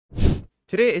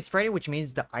Today is Friday, which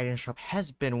means the item shop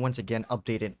has been once again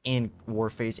updated in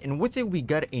Warface, and with it we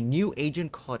got a new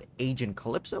agent called Agent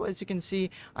Calypso. As you can see,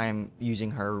 I am using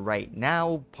her right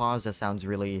now. Pause, that sounds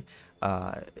really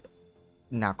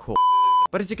not cool.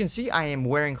 But as you can see, I am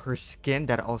wearing her skin.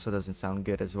 That also doesn't sound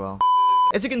good as well.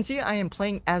 As you can see, I am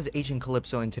playing as Agent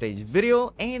Calypso in today's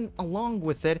video, and along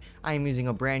with it, I am using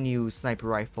a brand new sniper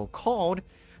rifle called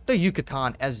the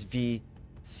Yucatan SVCH-45.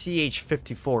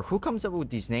 Who comes up with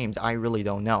these names? I really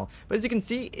don't know. But as you can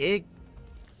see, it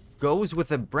goes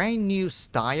with a brand new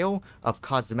style of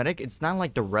cosmetic. It's not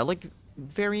like the relic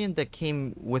variant that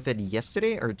came with it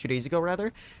yesterday, or 2 days ago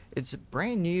rather. It's a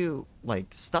brand new like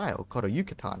style called a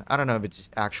Yucatan. I don't know if it's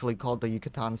actually called the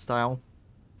Yucatan style.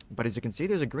 But as you can see,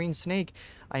 there's a green snake.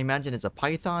 I imagine it's a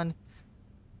python.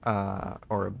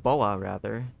 Or a boa,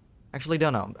 rather. Actually,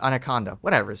 don't know. Anaconda.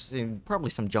 Whatever. It's probably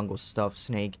some jungle stuff,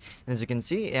 snake. And as you can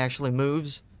see, it actually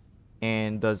moves.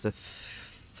 And does a...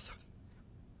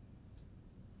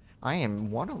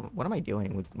 What am I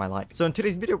doing with my life? So in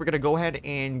today's video, we're going to go ahead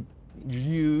and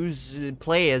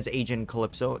play as Agent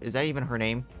Calypso. Is that even her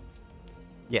name?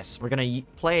 Yes, we're going to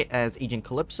play as Agent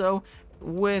Calypso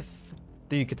with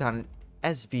the Yucatan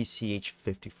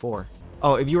SVCH-45.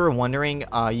 Oh, if you were wondering,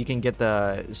 you can get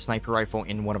the sniper rifle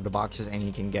in one of the boxes, and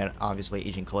you can get, obviously,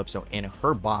 Agent Calypso in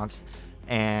her box.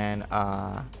 And,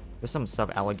 there's some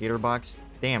stuff, alligator box.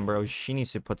 Damn, bro, she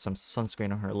needs to put some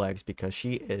sunscreen on her legs because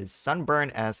she is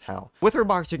sunburned as hell. With her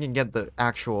box, you can get the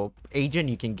actual agent,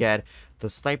 you can get the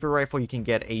sniper rifle, you can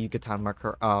get a Yucatan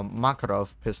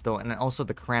Makarov pistol, and also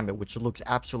the karambit, which looks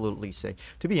absolutely sick.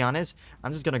 To be honest,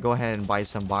 I'm just gonna go ahead and buy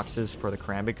some boxes for the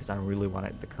karambit because I really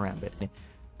wanted the karambit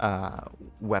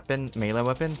melee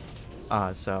weapon.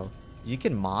 So you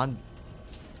can mod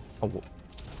a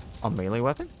melee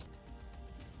weapon?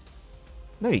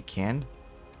 No, you can.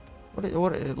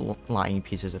 What lying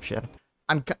pieces of shit.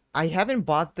 I haven't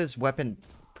bought this weapon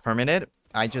permanent.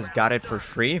 I just got it for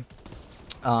free.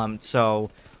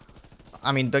 So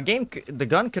I mean, the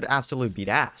gun could absolutely beat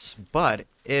ass, but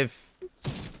if...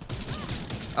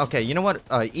 Okay, you know what?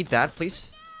 Eat that,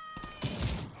 please.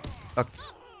 Okay.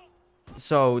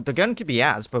 So the gun could be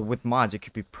ass, but with mods, it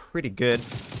could be pretty good.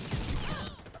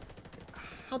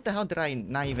 How the hell did I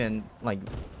not even, like,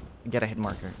 get a hit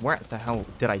marker? Where the hell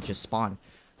did I just spawn?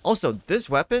 Also, this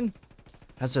weapon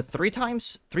has a 3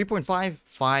 times, 3.5,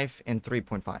 5, and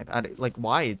 3.5. Like,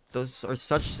 why? Those are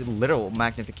such little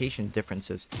magnification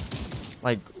differences.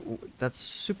 Like, that's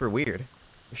super weird.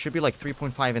 It should be like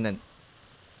 3.5 and then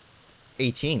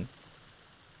 18.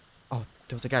 Oh,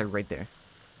 there was a guy right there.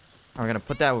 We're gonna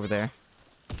put that over there.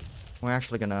 We're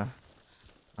actually gonna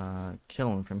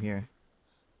kill him from here.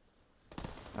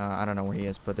 I don't know where he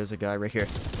is, but there's a guy right here.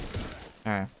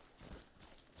 Alright.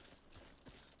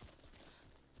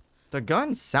 The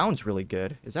gun sounds really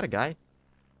good. Is that a guy?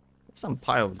 It's some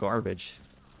pile of garbage.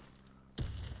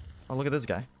 Oh, look at this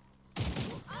guy.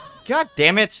 God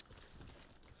damn it!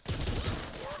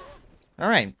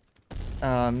 Alright.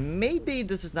 Maybe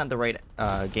this is not the right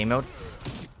game mode.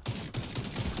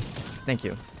 Thank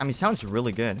you. I mean, it sounds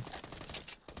really good.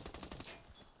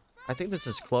 I think this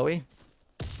is Chloe.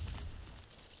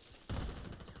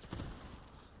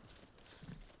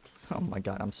 Oh my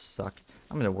god, I'm stuck.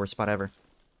 I'm in the worst spot ever.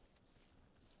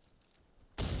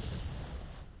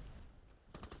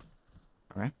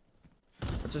 Alright.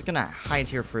 We're just gonna hide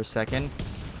here for a second.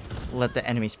 Let the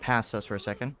enemies pass us for a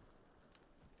second.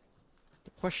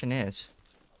 The question is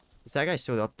that guy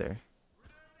still up there?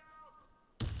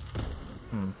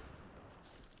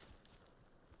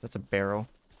 That's a barrel.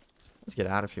 Let's get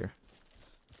out of here.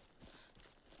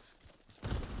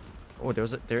 Oh,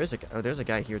 there's a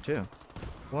guy here too.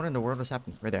 What in the world is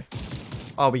happening? Right there.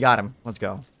 Oh, we got him. Let's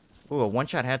go. Ooh, a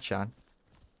one-shot headshot.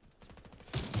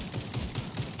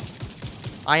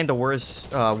 I am the worst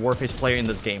Warface player in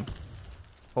this game.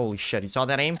 Holy shit, you saw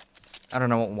that aim? I don't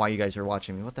know why you guys are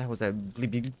watching me. What the hell was that? Bleep,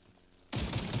 bleep.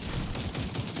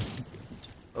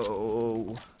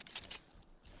 Oh.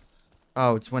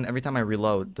 Oh, it's when every time I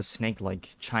reload, the snake,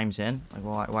 like, chimes in. Like,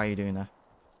 why are you doing that?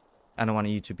 I don't want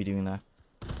you to be doing that.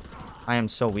 I am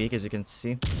so weak, as you can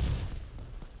see.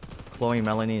 Chloe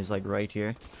Melanie is, like, right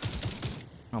here.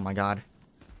 Oh my god.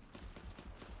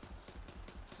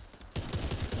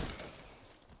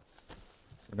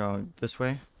 We're going this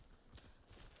way.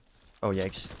 Oh,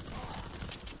 yikes.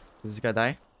 Did this guy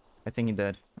die? I think he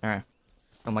did. Alright.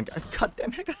 Oh my god. God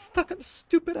damn it, I got stuck on a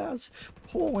stupid ass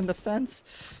pole in the fence.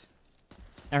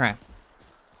 Alright.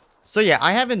 So yeah,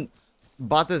 I haven't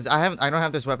bought this. I don't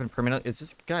have this weapon permanent. Is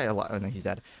this guy alive? Oh no, he's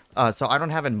dead. So I don't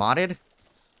have it modded.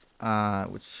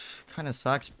 Which kind of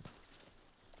sucks.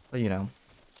 But you know.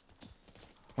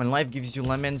 When life gives you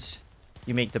lemons,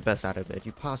 you make the best out of it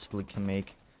you possibly can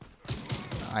make.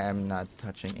 I am not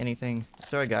touching anything. Is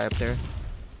there a guy up there?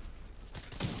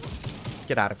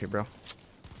 Get out of here, bro.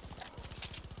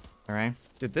 Alright.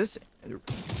 Dude, this...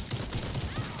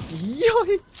 Yo!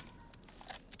 Is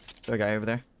there a guy over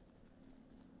there?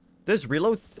 This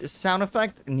reload sound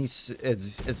effect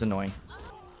it's annoying.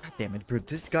 God damn it, bro.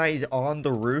 This guy is on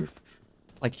the roof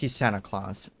like he's Santa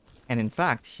Claus. And in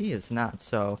fact, he is not.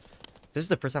 So, this is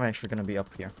the first time I'm actually going to be up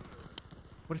here.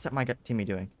 What is that my teammate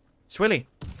doing? Swilly!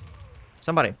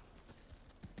 Somebody.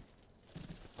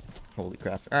 Holy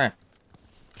crap. Alright.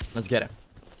 Let's get it.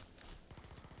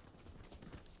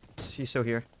 He's still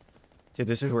here. Dude,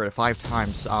 this is where the 5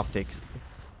 times optics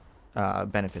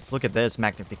benefits. Look at this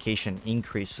magnification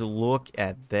increase. Look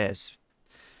at this.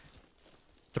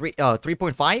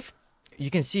 3.5? You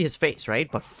can see his face,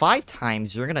 right? But 5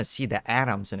 times, you're gonna see the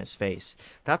atoms in his face.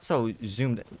 That's how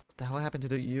zoomed... What the hell happened to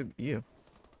the you?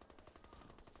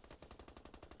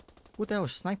 Who the hell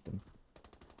sniped him?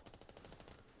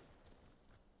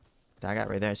 That guy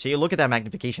right there. See, look at that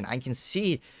magnification. I can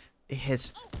see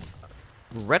his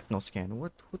retinal scan.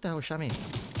 What the hell shot me?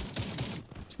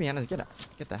 To be honest, get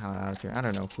the hell out of here. I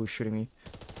don't know who's shooting me.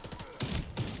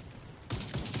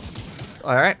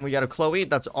 Alright, we got a Chloe.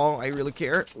 That's all I really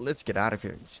care. Let's get out of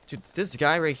here. Dude, this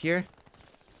guy right here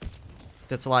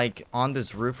that's like on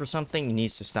this roof or something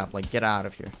needs to stop. Like, get out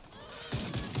of here.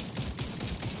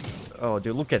 Oh,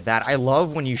 dude, look at that. I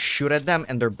love when you shoot at them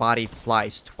and their body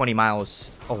flies 20 miles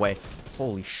away.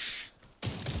 Holy sh...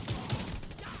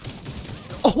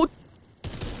 Oh!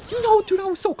 No, dude, I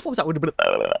was so close. I would have been...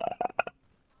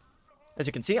 As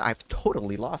you can see, I've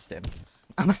totally lost him.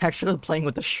 I'm actually playing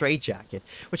with the straight jacket,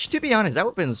 which, to be honest, that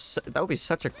would be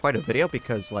such a quite a video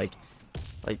because, like,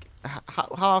 how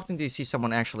often do you see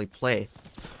someone actually play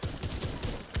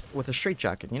with a straight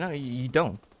jacket? You know, you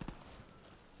don't.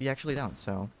 You actually don't.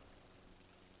 So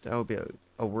that would be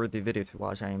a worthy video to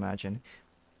watch, I imagine.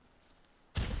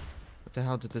 What the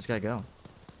hell did this guy go?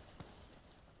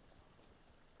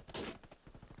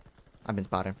 I've been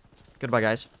spotted. Goodbye,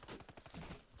 guys.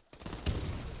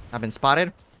 I've been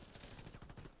spotted.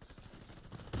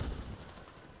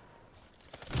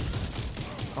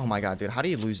 Oh my god, dude. How do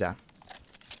you lose that?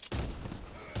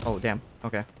 Oh, damn.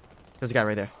 Okay. There's a guy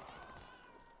right there.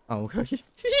 Oh, okay.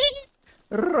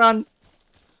 Run!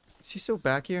 Is he still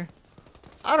back here?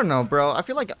 I don't know, bro. I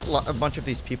feel like a bunch of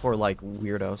these people are like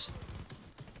weirdos.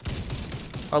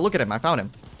 Oh, look at him. I found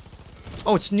him.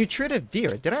 Oh, it's Nutritive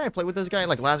Deer. Didn't I play with this guy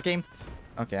like last game?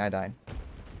 Okay, I died.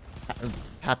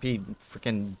 Happy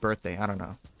freaking birthday. I don't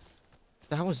know.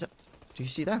 The hell was that? Do you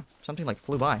see that? Something like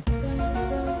flew by. It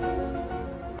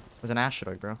was an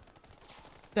asteroid, bro.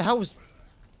 The hell was...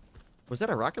 Was that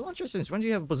a rocket launcher? Since when do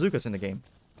you have bazookas in the game?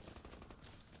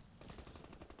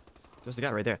 There's the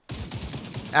guy right there.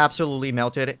 Absolutely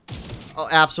melted. Oh,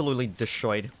 absolutely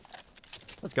destroyed.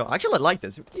 Let's go. Actually, I like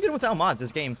this. Even without mods,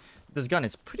 this gun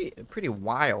is pretty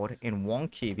wild and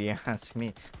wonky, if you ask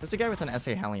me. There's a guy with an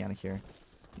SA Hellion here.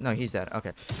 No, he's dead.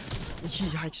 Okay.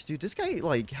 Yikes, dude. This guy,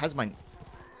 like, has my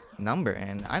number,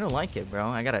 and I don't like it, bro.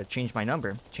 I gotta change my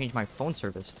number. Change my phone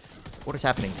service. What is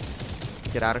happening?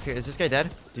 Get out of here. Is this guy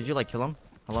dead? Did you, like, kill him?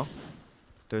 Hello?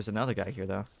 There's another guy here,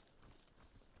 though.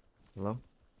 Hello?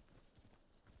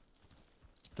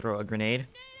 Throw a grenade.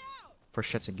 For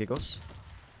shits and giggles.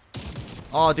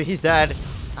 Oh, dude, he's dead.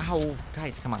 Ow.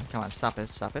 Guys, come on. Come on. Stop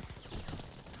it. Stop it.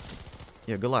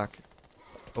 Yeah, good luck.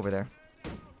 Over there.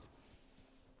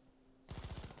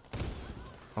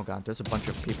 Oh, God. There's a bunch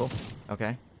of people.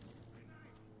 Okay.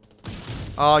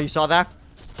 Oh, you saw that?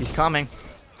 He's coming.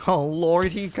 Oh,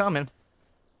 Lord, he's coming.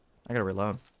 I gotta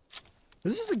reload.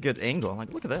 This is a good angle.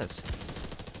 Like, look at this.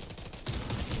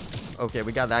 Okay,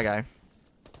 we got that guy.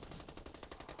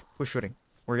 Who's shooting?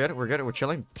 We're good? We're good? We're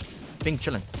chilling? Being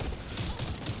chilling.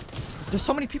 There's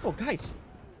so many people, guys.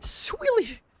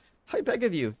 Swilly! I beg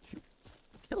of you.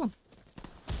 Kill him.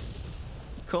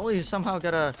 Coley somehow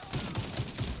got a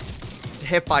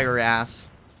hit by your ass.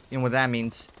 You know what that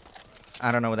means?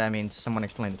 I don't know what that means. Someone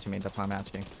explained it to me. That's why I'm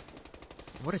asking.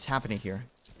 What is happening here?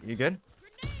 You good?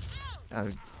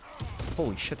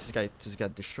 Holy shit, this guy just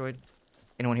got destroyed.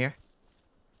 Anyone here?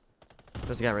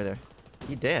 There's a guy right there.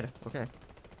 He dead. Okay.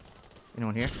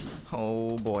 Anyone here?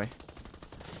 Oh, boy.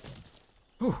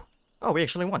 Whew. Oh, we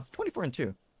actually won.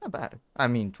 24-2. Not bad. I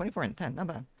mean, 24-10. Not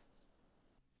bad.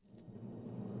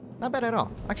 Not bad at all.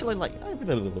 Actually, like...